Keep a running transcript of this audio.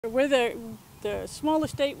We're the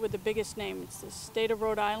smallest state with the biggest name. It's the state of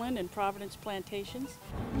Rhode Island and Providence Plantations.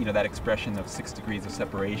 You know, that expression of 6 degrees of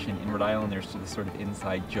separation, in Rhode Island there's this sort of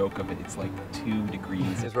inside joke of it. It's like 2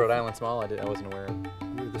 degrees. Is Rhode Island small? I wasn't aware of.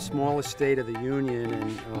 We're the smallest state of the Union,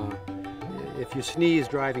 and if you sneeze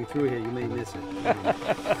driving through here, you may miss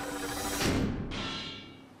it.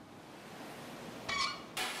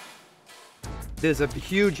 There's a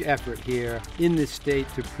huge effort here in this state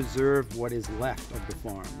to preserve what is left of the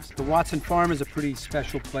farms. The Watson Farm is a pretty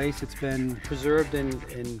special place. It's been preserved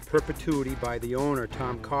in perpetuity by the owner,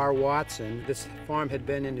 Tom Carr Watson. This farm had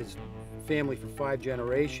been in his family for 5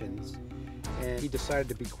 generations, and he decided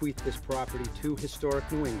to bequeath this property to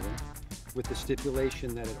historic New England with the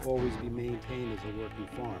stipulation that it always be maintained as a working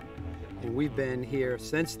farm. And we've been here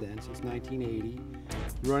since then, since 1980,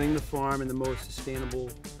 running the farm in the most sustainable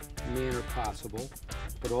manner possible,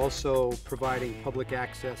 but also providing public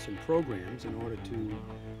access and programs in order to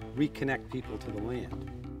reconnect people to the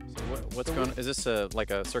land. So what's going on? Is this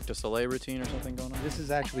like a Cirque du Soleil routine or something going on? This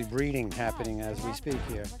is actually breeding happening as we speak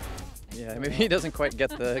here. Yeah, maybe he doesn't quite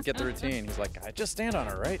get the routine. He's like, I just stand on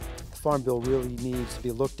it, right? The Farm Bill really needs to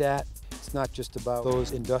be looked at. It's not just about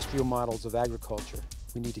those industrial models of agriculture.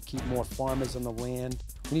 We need to keep more farmers on the land.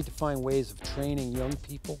 We need to find ways of training young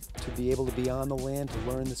people to be able to be on the land, to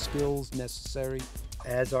learn the skills necessary.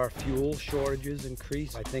 As our fuel shortages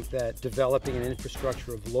increase, I think that developing an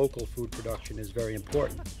infrastructure of local food production is very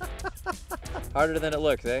important. Harder than it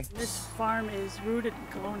looks, eh? This farm is rooted in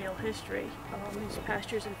colonial history. These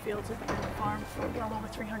pastures and fields have been farmed for well over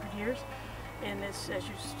 300 years. And as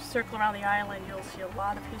you circle around the island, you'll see a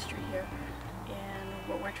lot of history here. And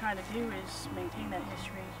what we're trying to do is maintain that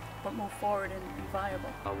history, but move forward and be viable.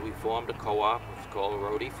 We formed a co-op, it's called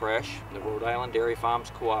Rhode Fresh, the Rhode Island Dairy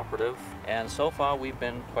Farms Cooperative, and so far we've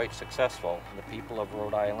been quite successful. The people of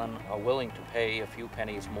Rhode Island are willing to pay a few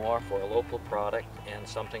pennies more for a local product and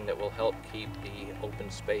something that will help keep the open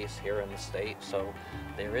space here in the state, so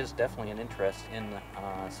there is definitely an interest in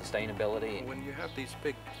sustainability. When you have these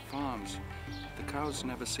big farms, the cows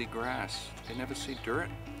never see grass, they never see dirt.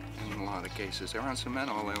 In a lot of cases, they're on cement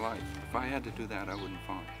all their life. If I had to do that, I wouldn't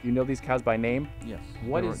farm. You know these cows by name? Yes.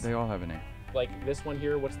 They all have a name. Like this one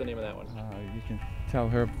here, what's the name of that one? You can tell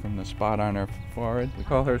her from the spot on her forehead. We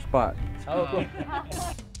call her Spot. Oh, cool.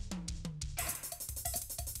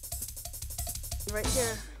 Right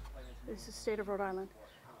here is the state of Rhode Island,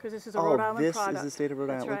 because this is a Rhode Island product. This is the state of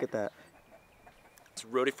Rhode Island. That's Look at that. It's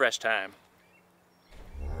Rhode Fresh time.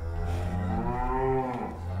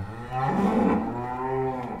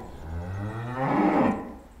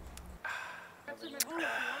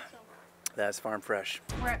 That's farm fresh.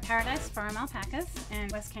 We're at Paradise Farm Alpacas in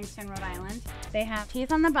West Kingston, Rhode Island. They have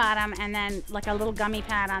teeth on the bottom and then like a little gummy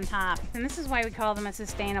pad on top. And this is why we call them a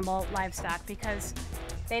sustainable livestock, because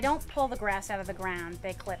they don't pull the grass out of the ground,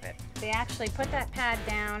 they clip it. They actually put that pad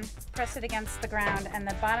down, press it against the ground, and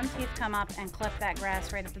the bottom teeth come up and clip that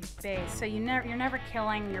grass right at the base. So you're never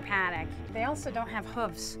killing your paddock. They also don't have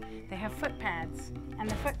hooves. They have foot pads. And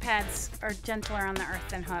the foot pads are gentler on the earth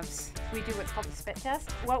than hooves. We do what's called the spit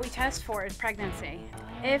test. What we test for is pregnancy.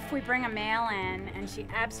 If we bring a male in and she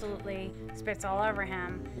absolutely spits all over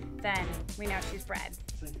him, then we know she's bred.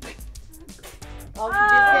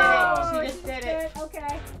 Oh, she just did it.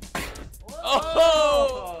 Okay.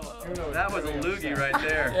 Oh! That was a loogie right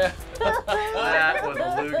there. Yeah. That was a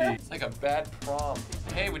loogie. It's like a bad prom.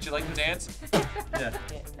 Hey, would you like to dance? Yeah.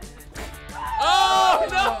 Oh,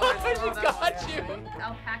 no! She got you!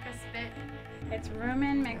 Alpaca spit. It's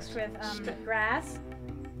rumen mixed with grass.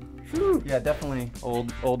 Yeah, definitely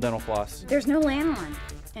old dental floss. There's no lanolin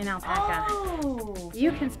in alpaca. Oh!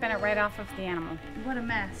 You can spin it right off of the animal. What a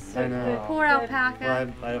mess. I know. Poor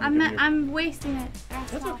alpaca. Well, I'm wasting it.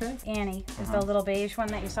 That's okay. Annie is the little beige one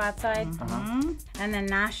that you saw outside. And then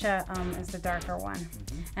Nasha is the darker one.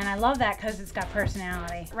 And I love that because it's got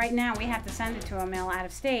personality. Right now we have to send it to a mill out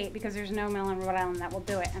of state because there's no mill in Rhode Island that will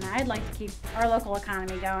do it. And I'd like to keep our local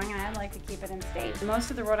economy going, and I'd like to keep it in state. Most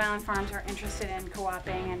of the Rhode Island farms are interested in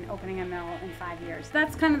co-oping and opening a mill in 5 years.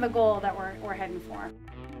 That's kind of the goal that we're heading for.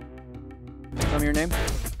 Tell me your name.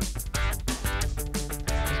 What's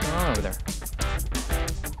going on over there?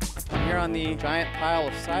 I'm here on the giant pile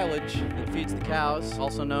of silage that feeds the cows,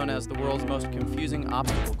 also known as the world's most confusing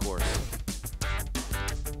obstacle course.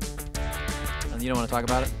 And you don't want to talk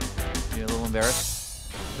about it? You're a little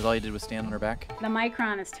embarrassed? Because all you did was stand on her back? The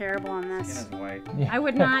micron is terrible on this. Skin is white. I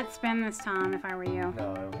would not spin this, Tom, if I were you.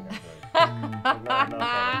 No, I don't think I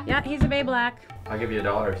could. Yeah, he's a Bay Black. I'll give you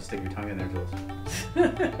 $1 if you stick your tongue in there, Jules.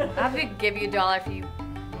 I would give you $1 if you.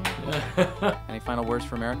 Any final words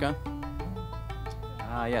for America?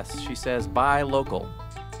 Ah, yes. She says, buy local.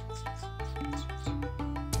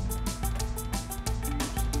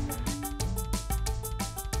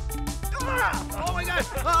 Ah! Oh my God!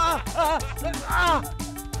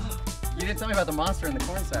 You didn't tell me about the monster in the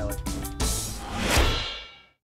corn salad.